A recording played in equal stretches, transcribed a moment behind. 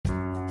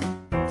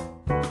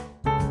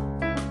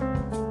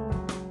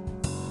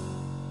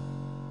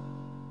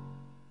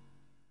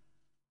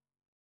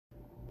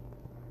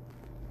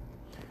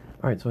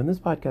All right, so in this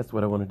podcast,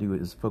 what I want to do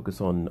is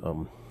focus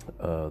on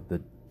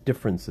the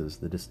differences,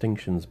 the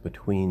distinctions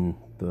between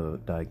the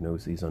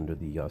diagnoses under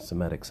the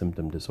somatic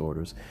symptom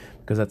disorders,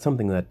 because that's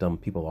something that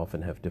people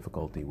often have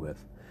difficulty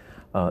with.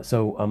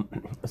 So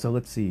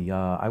let's see.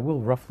 I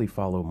will roughly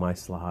follow my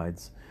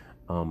slides,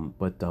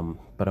 but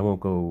I won't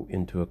go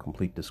into a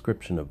complete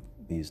description of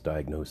these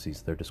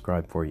diagnoses. They're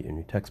described for you in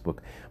your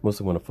textbook.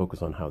 Mostly want to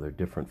focus on how they're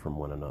different from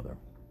one another.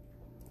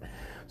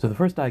 So the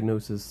first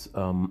diagnosis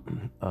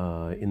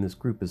in this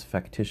group is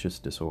factitious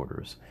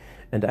disorders.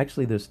 And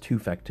actually there's two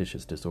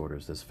factitious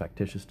disorders. There's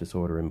factitious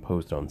disorder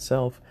imposed on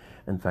self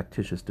and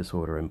factitious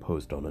disorder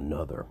imposed on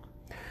another.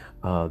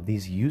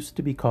 These used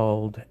to be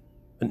called,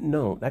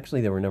 no,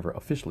 actually they were never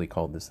officially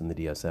called this in the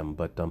DSM,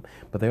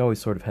 but they always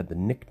sort of had the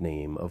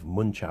nickname of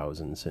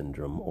Munchausen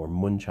syndrome or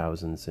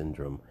Munchausen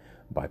syndrome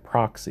by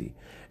proxy.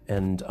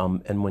 And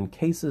when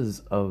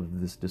cases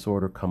of this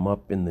disorder come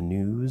up in the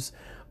news,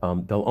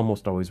 they'll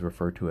almost always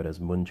refer to it as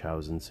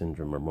Munchausen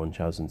syndrome or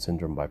Munchausen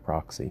syndrome by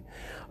proxy.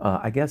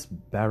 I guess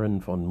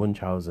Baron von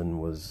Munchausen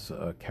was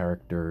a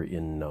character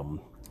in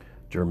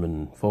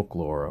German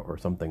folklore or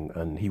something,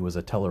 and he was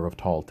a teller of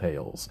tall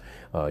tales.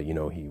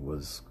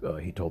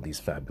 He told these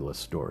fabulous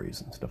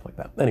stories and stuff like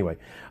that. Anyway,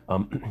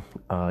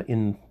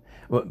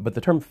 but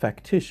the term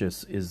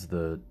factitious is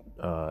the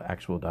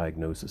actual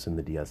diagnosis in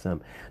the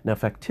DSM. Now,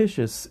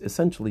 factitious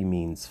essentially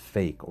means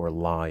fake or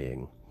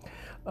lying.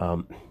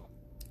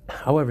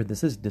 However,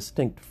 this is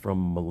distinct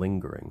from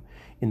malingering.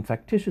 In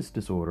factitious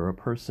disorder, a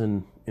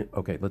person,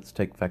 okay, let's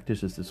take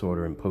factitious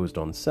disorder imposed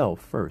on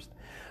self first.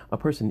 A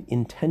person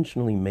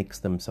intentionally makes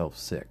themselves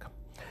sick.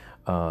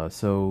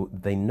 So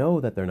they know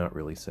that they're not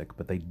really sick,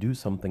 but they do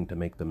something to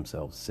make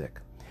themselves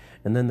sick.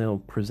 And then they'll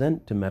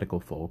present to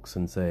medical folks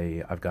and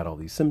say, I've got all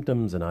these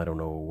symptoms and I don't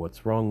know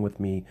what's wrong with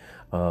me,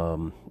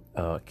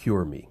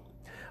 cure me.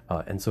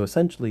 And so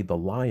essentially the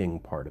lying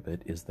part of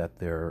it is that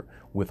they're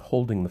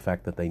withholding the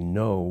fact that they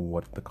know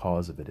what the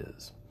cause of it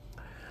is.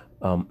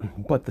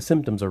 But the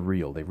symptoms are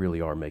real. They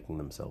really are making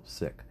themselves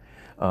sick.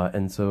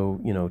 And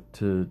so,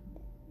 to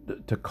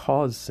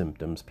cause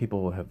symptoms,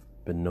 people have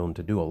been known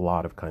to do a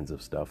lot of kinds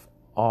of stuff,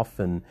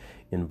 often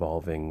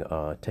involving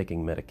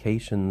taking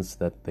medications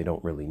that they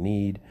don't really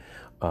need,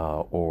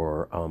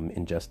 or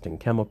ingesting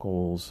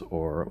chemicals,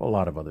 or a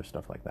lot of other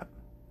stuff like that.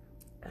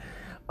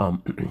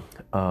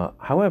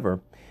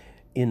 However,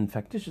 in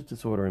factitious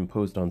disorder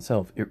imposed on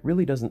self, it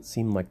really doesn't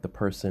seem like the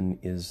person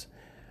is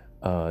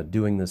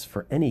doing this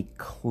for any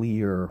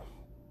clear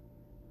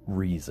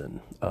reason.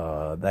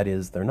 That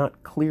is, they're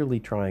not clearly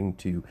trying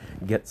to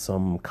get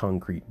some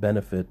concrete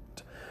benefit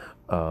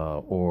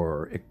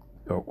or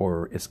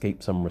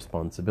escape some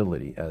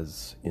responsibility,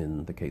 as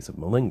in the case of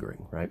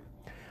malingering, right?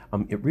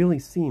 It really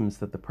seems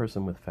that the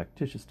person with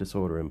factitious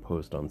disorder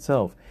imposed on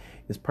self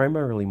is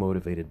primarily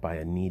motivated by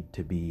a need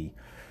to be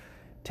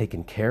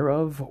taken care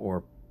of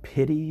or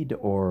pitied,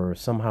 or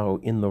somehow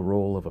in the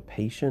role of a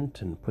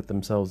patient and put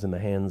themselves in the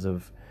hands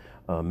of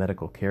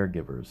medical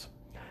caregivers.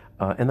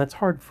 And that's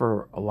hard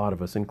for a lot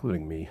of us,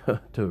 including me,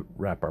 to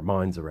wrap our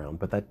minds around,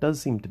 but that does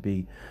seem to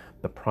be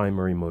the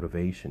primary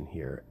motivation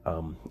here.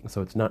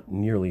 So it's not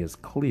nearly as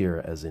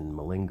clear as in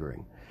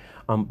malingering.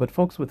 But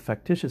folks with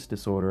factitious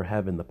disorder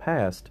have in the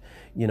past,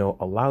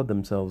 allowed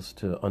themselves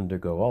to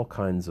undergo all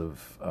kinds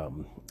of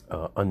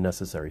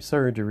unnecessary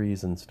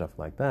surgeries and stuff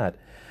like that,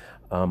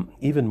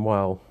 even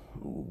while,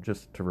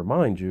 just to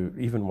remind you,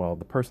 even while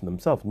the person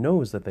themselves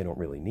knows that they don't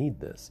really need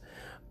this.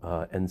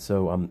 And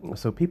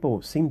so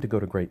people seem to go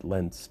to great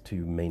lengths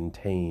to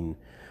maintain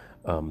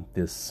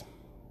this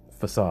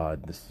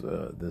facade, it's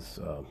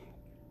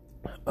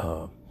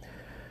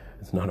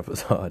not a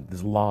facade,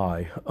 this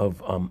lie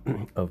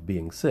of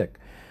being sick,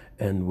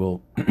 and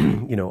will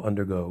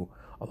undergo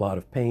a lot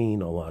of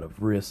pain, a lot of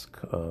risk,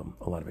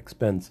 a lot of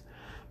expense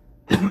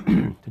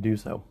to do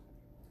so.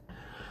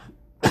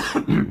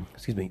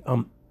 Excuse me.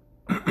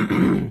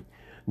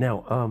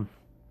 Now,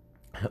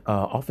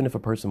 often if a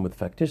person with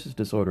factitious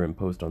disorder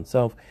imposed on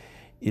self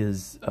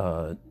is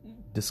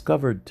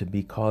discovered to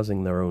be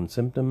causing their own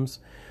symptoms,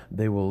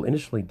 they will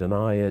initially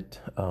deny it.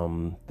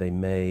 They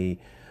may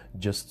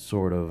just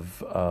sort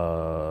of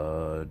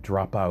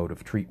drop out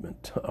of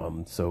treatment.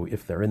 So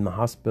if they're in the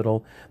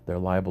hospital, they're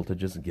liable to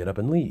just get up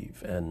and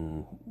leave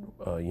and,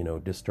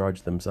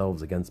 discharge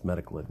themselves against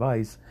medical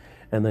advice,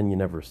 and then you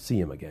never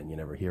see them again. You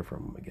never hear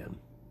from them again.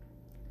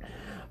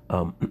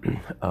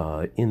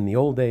 In the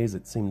old days,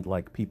 it seemed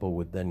like people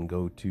would then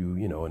go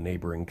to, a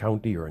neighboring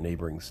county or a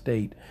neighboring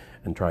state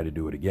and try to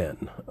do it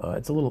again.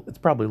 It's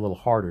probably a little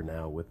harder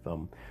now with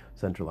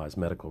centralized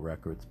medical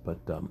records, but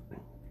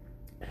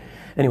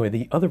anyway,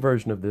 the other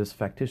version of this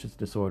factitious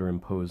disorder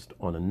imposed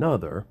on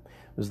another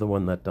is the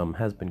one that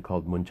has been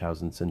called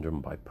Munchausen syndrome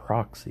by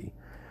proxy.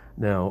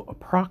 Now, a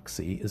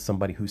proxy is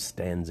somebody who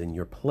stands in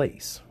your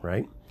place,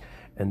 right?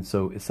 And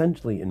so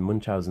essentially in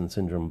Munchausen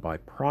syndrome by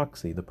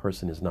proxy, the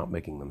person is not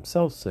making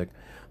themselves sick,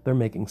 they're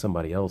making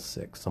somebody else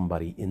sick,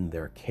 somebody in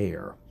their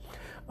care.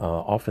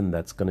 Often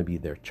that's going to be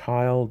their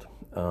child.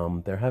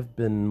 There have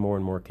been more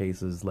and more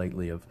cases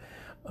lately of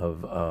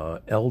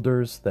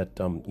elders that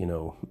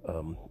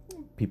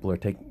people are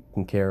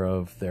taking care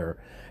of, their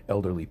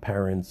elderly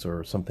parents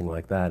or something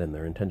like that, and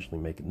they're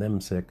intentionally making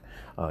them sick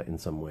in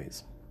some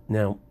ways.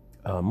 Now,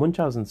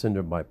 Munchausen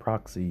syndrome by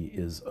proxy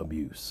is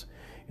abuse.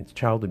 It's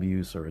child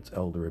abuse or it's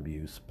elder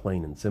abuse,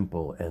 plain and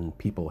simple, and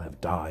people have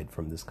died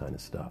from this kind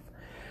of stuff.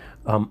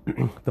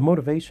 The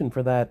motivation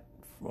for that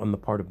on the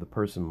part of the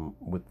person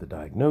with the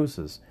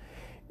diagnosis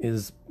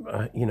is,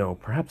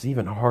 perhaps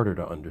even harder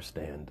to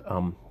understand.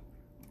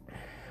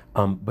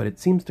 But it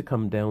seems to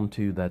come down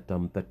to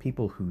that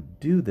people who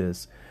do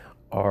this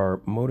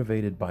are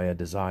motivated by a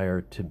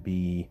desire to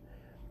be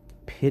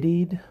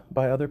pitied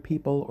by other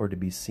people or to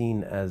be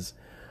seen as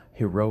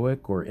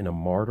heroic or in a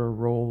martyr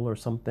role or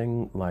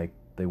something. Like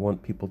they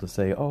want people to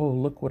say, oh,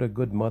 look what a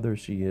good mother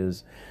she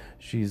is.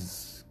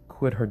 She's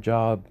quit her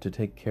job to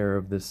take care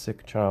of this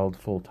sick child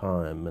full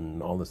time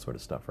and all this sort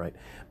of stuff, right?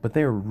 But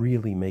they're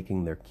really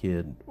making their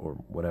kid or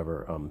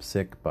whatever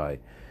sick by,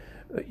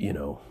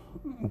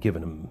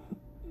 giving them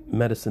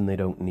medicine they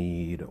don't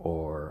need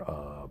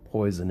or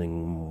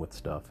poisoning them with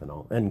stuff and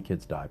all. And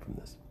kids die from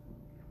this.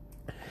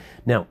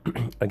 Now,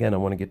 again, I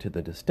want to get to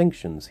the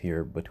distinctions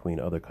here between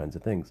other kinds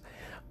of things.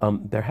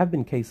 There have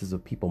been cases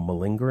of people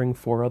malingering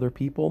for other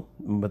people,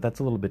 but that's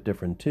a little bit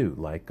different too.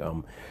 Like,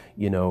 there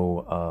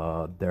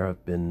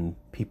have been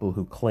people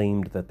who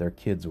claimed that their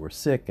kids were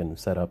sick and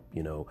set up,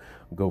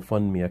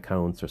 GoFundMe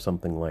accounts or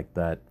something like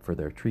that for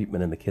their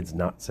treatment, and the kid's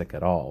not sick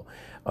at all.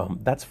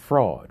 That's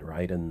fraud,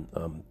 right? And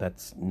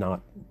that's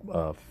not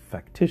a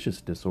factitious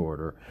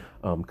disorder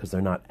because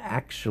they're not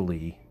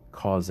actually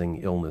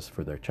causing illness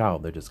for their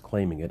child. They're just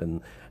claiming it,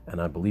 and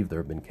I believe there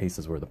have been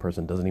cases where the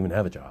person doesn't even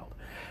have a child.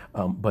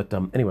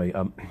 Anyway,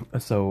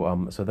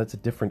 so that's a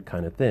different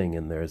kind of thing,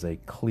 and there's a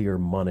clear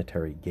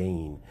monetary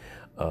gain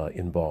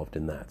involved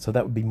in that. So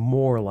that would be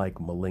more like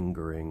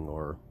malingering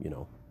or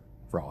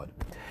fraud.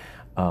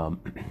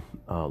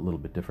 A little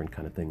bit different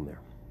kind of thing there.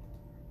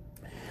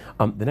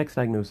 The next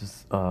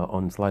diagnosis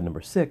on slide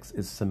number 6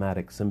 is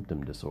somatic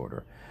symptom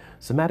disorder.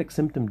 Somatic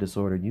symptom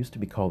disorder used to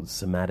be called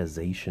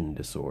somatization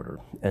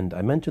disorder, and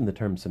I mentioned the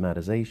term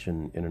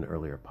somatization in an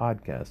earlier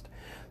podcast.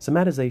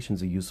 Somatization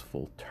is a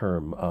useful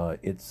term.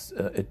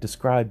 It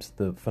describes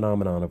the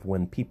phenomenon of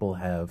when people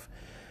have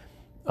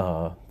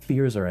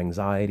fears or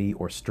anxiety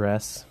or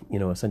stress,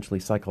 essentially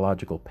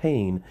psychological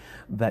pain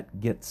that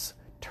gets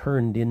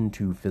turned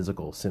into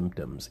physical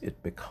symptoms.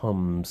 It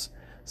becomes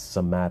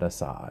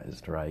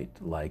somaticized, right?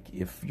 Like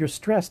if you're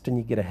stressed and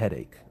you get a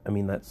headache,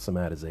 that's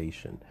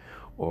somatization.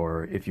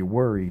 Or if you're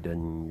worried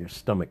and your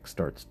stomach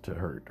starts to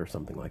hurt or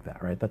something like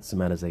that, right? That's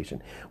somatization.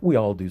 We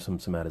all do some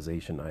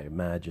somatization, I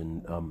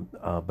imagine.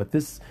 But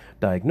this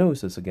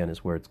diagnosis, again,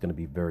 is where it's going to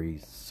be very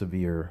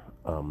severe,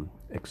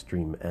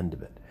 extreme end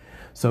of it.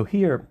 So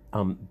here,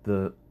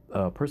 the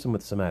person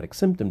with somatic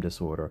symptom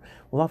disorder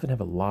will often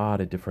have a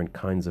lot of different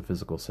kinds of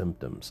physical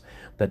symptoms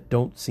that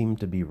don't seem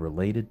to be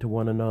related to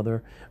one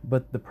another,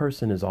 but the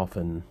person is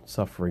often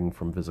suffering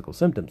from physical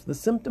symptoms. The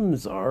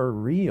symptoms are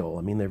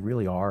real. They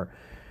really are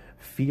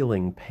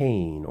feeling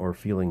pain or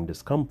feeling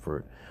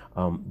discomfort,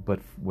 but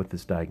what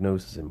this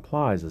diagnosis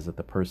implies is that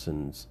the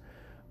person's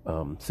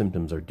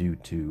symptoms are due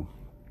to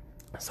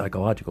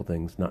psychological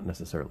things, not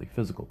necessarily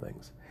physical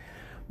things.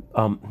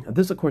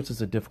 This, of course,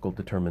 is a difficult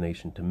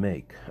determination to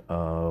make.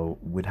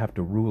 We'd have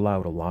to rule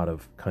out a lot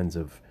of kinds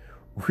of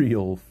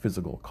real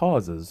physical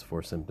causes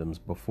for symptoms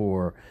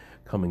before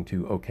coming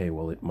to, okay,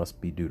 well, it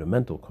must be due to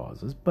mental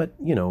causes, but,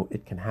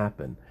 it can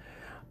happen.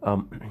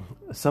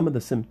 Some of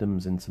the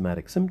symptoms in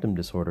somatic symptom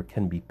disorder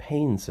can be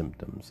pain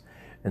symptoms.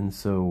 And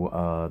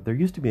so there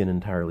used to be an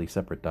entirely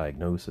separate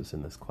diagnosis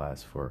in this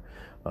class for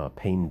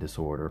pain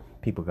disorder.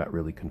 People got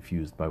really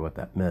confused by what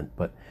that meant.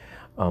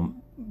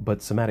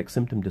 But somatic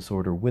symptom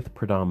disorder with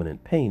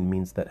predominant pain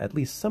means that at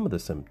least some of the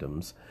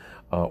symptoms,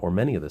 or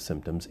many of the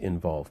symptoms,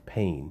 involve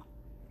pain.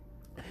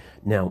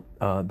 Now,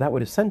 that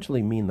would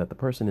essentially mean that the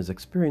person is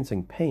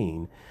experiencing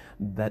pain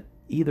that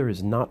either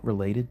is not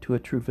related to a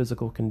true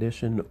physical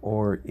condition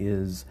or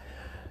is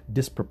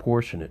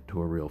disproportionate to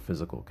a real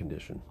physical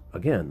condition.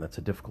 Again, that's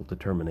a difficult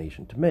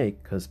determination to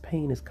make because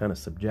pain is kind of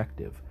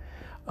subjective.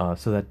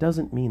 So that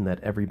doesn't mean that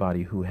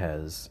everybody who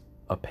has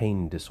a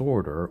pain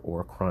disorder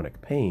or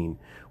chronic pain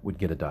would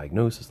get a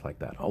diagnosis like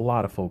that. A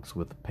lot of folks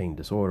with pain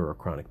disorder or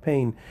chronic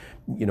pain,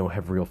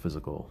 have real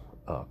physical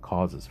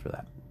causes for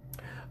that.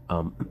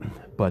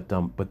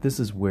 But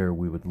this is where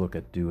we would look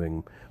at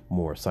doing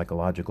more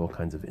psychological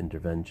kinds of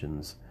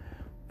interventions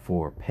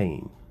for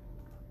pain.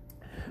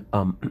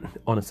 On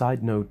a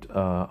side note,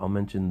 I'll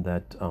mention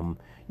that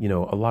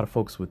a lot of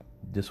folks with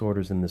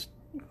disorders in this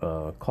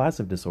class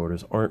of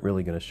disorders aren't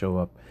really going to show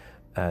up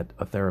at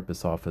a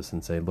therapist's office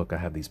and say, look, I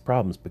have these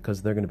problems,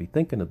 because they're going to be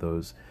thinking of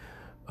those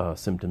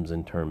symptoms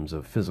in terms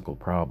of physical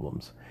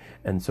problems.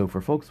 And so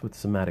for folks with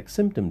somatic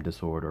symptom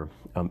disorder,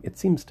 it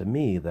seems to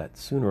me that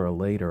sooner or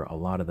later a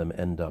lot of them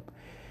end up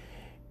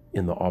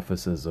in the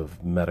offices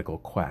of medical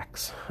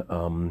quacks,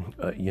 and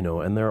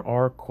there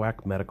are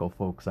quack medical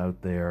folks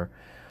out there.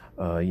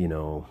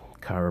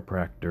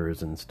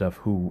 chiropractors and stuff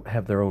who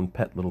have their own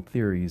pet little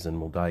theories and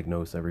will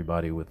diagnose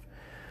everybody with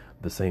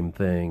the same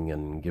thing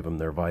and give them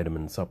their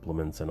vitamin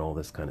supplements and all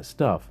this kind of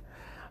stuff.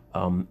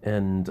 So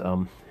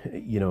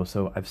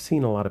I've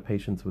seen a lot of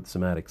patients with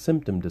somatic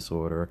symptom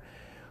disorder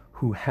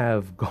who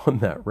have gone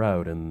that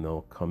route, and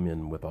they'll come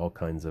in with all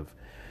kinds of,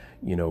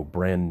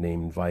 brand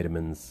name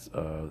vitamins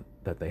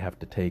that they have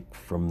to take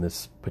from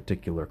this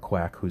particular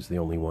quack who's the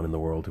only one in the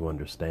world who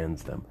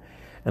understands them.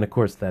 And of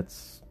course,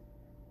 that's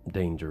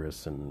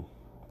dangerous and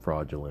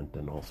fraudulent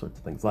and all sorts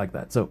of things like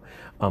that. So,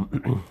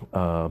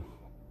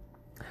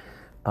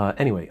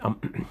 anyway,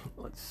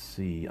 let's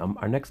see.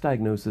 Our next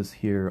diagnosis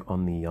here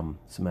on the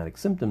somatic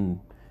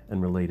symptom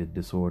and related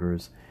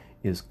disorders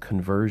is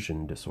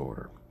conversion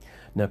disorder.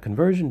 Now,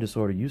 conversion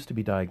disorder used to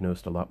be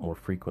diagnosed a lot more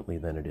frequently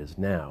than it is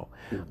now.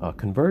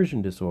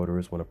 Conversion disorder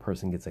is when a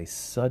person gets a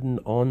sudden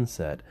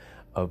onset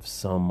of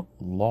some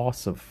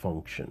loss of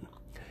function.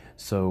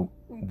 So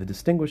the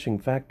distinguishing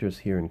factors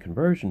here in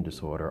conversion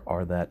disorder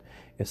are that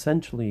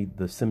essentially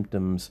the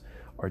symptoms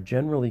are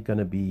generally going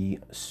to be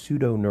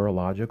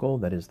pseudo-neurological.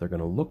 That is, they're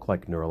going to look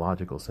like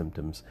neurological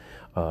symptoms.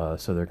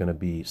 So they're going to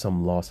be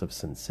some loss of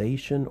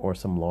sensation or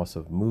some loss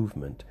of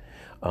movement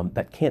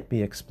that can't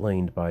be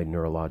explained by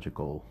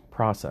neurological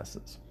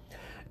processes.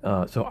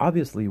 So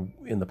obviously,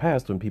 in the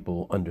past, when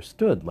people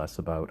understood less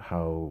about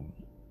how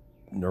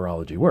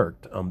neurology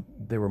worked,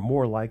 they were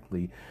more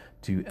likely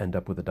to end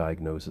up with a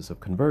diagnosis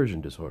of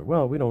conversion disorder.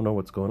 Well, we don't know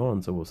what's going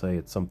on, so we'll say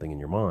it's something in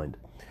your mind.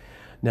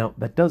 Now,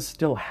 that does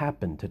still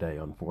happen today,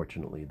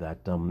 unfortunately,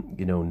 that,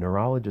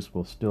 neurologists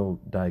will still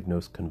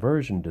diagnose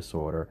conversion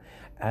disorder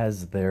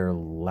as their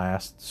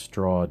last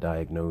straw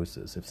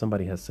diagnosis. If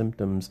somebody has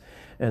symptoms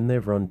and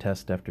they've run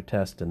test after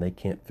test and they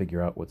can't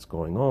figure out what's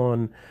going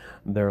on,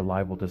 they're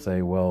liable to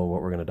say, well,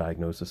 what we're going to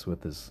diagnose this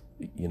with is,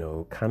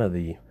 kind of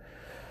the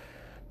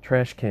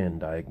trash can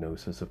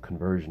diagnosis of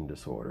conversion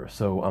disorder.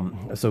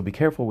 So be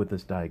careful with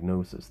this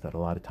diagnosis, that a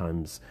lot of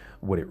times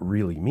what it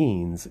really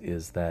means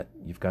is that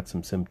you've got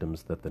some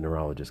symptoms that the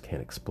neurologist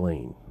can't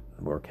explain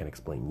or can't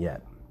explain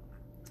yet.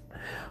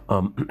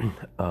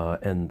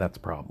 And that's a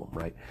problem,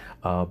 right?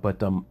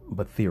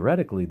 But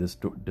theoretically, this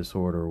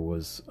disorder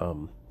was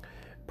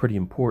pretty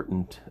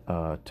important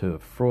to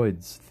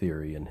Freud's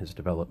theory and his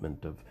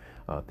development of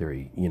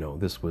theory.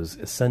 This was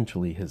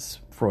essentially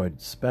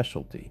Freud's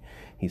specialty.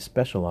 He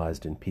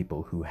specialized in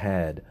people who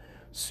had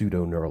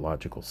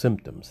pseudo-neurological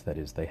symptoms. That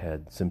is, they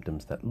had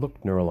symptoms that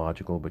looked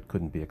neurological but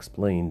couldn't be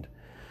explained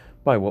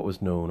by what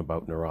was known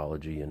about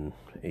neurology in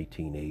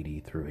 1880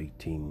 through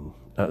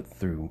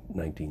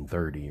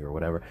 1930 or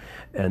whatever.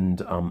 And,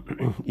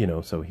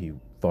 so he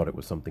thought it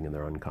was something in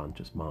their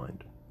unconscious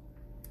mind.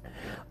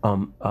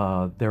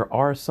 There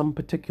are some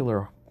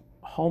particular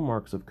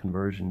hallmarks of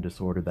conversion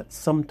disorder that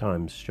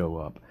sometimes show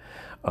up,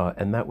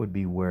 and that would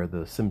be where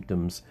the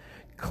symptoms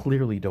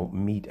clearly don't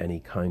meet any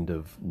kind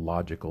of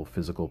logical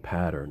physical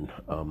pattern.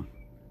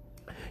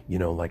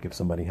 Like if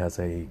somebody has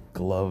a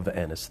glove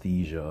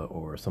anesthesia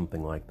or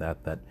something like that,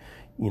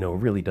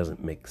 really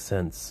doesn't make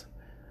sense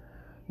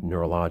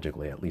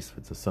neurologically, at least if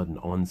it's a sudden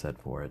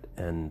onset for it.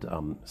 And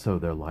so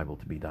they're liable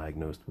to be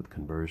diagnosed with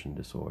conversion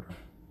disorder.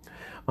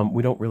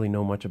 We don't really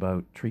know much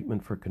about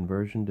treatment for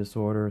conversion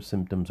disorder.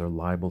 Symptoms are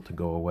liable to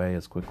go away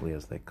as quickly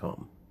as they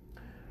come.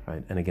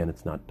 Right? And again,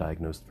 it's not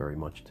diagnosed very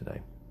much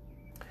today.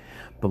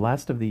 The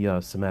last of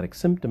the somatic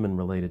symptom and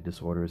related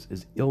disorders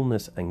is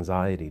illness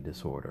anxiety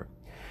disorder.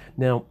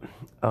 Now,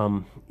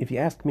 if you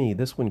ask me,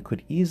 this one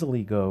could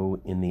easily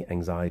go in the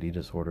anxiety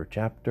disorder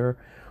chapter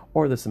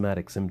or the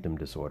somatic symptom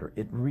disorder.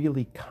 It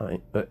really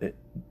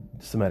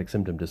somatic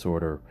symptom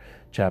disorder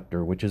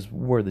chapter, which is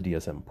where the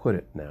DSM put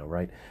it now,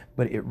 right?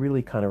 But it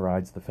really kind of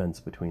rides the fence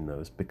between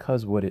those,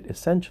 because what it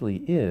essentially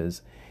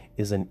is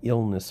an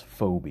illness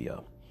phobia.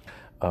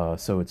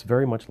 So it's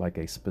very much like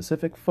a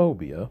specific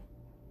phobia,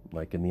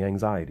 like in the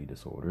anxiety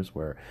disorders,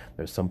 where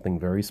there's something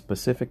very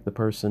specific the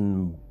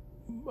person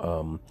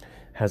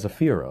has a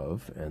fear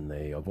of, and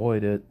they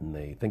avoid it, and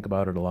they think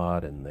about it a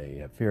lot, and they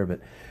have fear of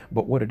it.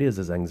 But what it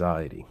is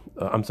anxiety.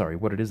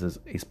 What it is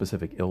a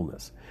specific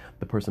illness.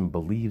 The person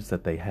believes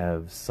that they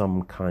have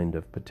some kind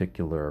of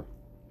particular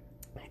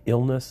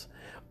illness.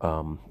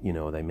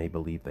 They may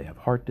believe they have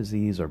heart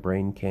disease or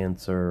brain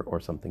cancer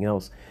or something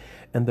else,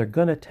 and they're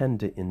going to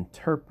tend to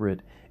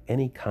interpret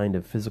any kind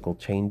of physical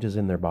changes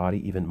in their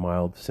body, even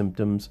mild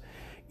symptoms,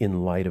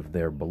 in light of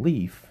their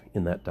belief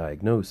in that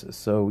diagnosis.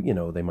 So,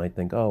 they might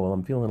think, oh, well,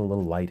 I'm feeling a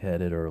little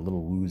lightheaded or a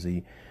little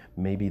woozy.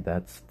 Maybe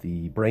that's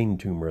the brain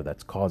tumor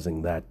that's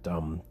causing that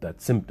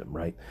symptom,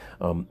 right?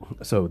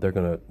 So they're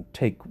going to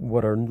take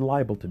what are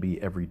liable to be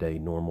everyday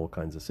normal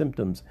kinds of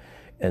symptoms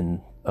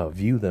and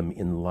view them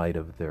in light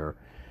of their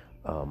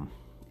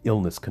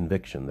illness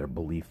conviction, their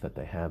belief that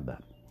they have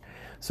that.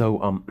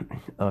 So,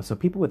 so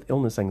people with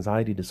illness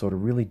anxiety disorder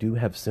really do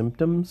have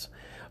symptoms,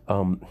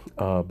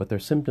 but their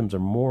symptoms are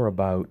more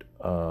about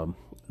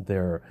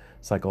their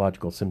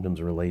psychological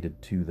symptoms related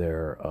to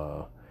their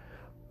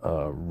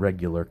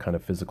regular kind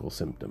of physical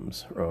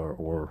symptoms,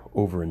 or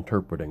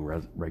over-interpreting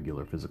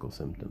regular physical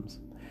symptoms.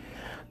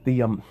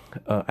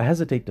 I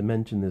hesitate to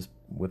mention this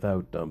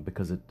without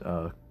because it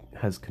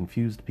has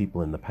confused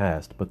people in the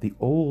past, but the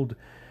old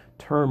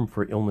term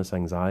for illness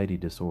anxiety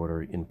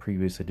disorder in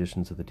previous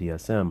editions of the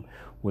DSM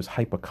was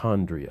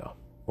hypochondria,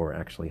 or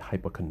actually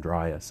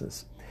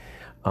hypochondriasis.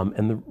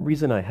 And the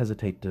reason I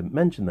hesitate to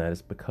mention that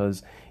is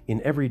because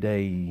in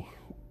everyday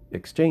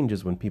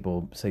exchanges, when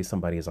people say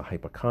somebody is a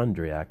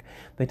hypochondriac,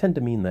 they tend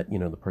to mean that,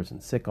 the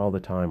person's sick all the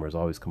time or is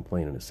always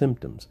complaining of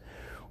symptoms,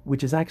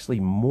 which is actually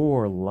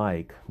more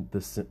like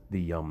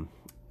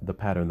the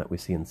pattern that we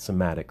see in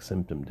somatic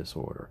symptom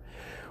disorder,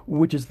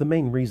 which is the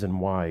main reason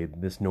why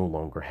this no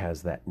longer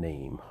has that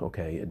name.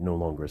 Okay, it no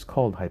longer is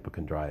called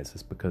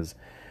hypochondriasis because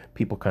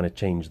people kind of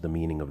changed the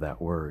meaning of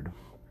that word.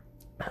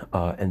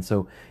 And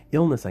so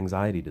illness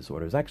anxiety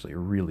disorder is actually a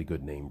really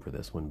good name for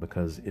this one,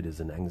 because it is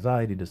an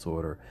anxiety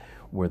disorder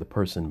where the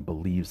person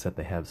believes that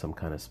they have some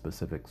kind of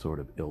specific sort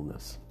of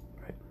illness,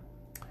 right?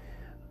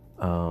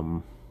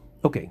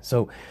 Okay,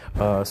 so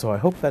I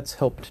hope that's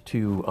helped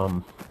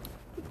to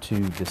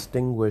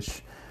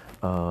distinguish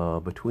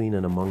between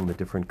and among the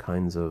different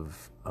kinds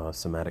of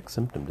somatic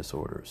symptom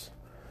disorders.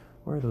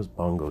 Where are those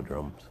bongo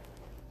drums?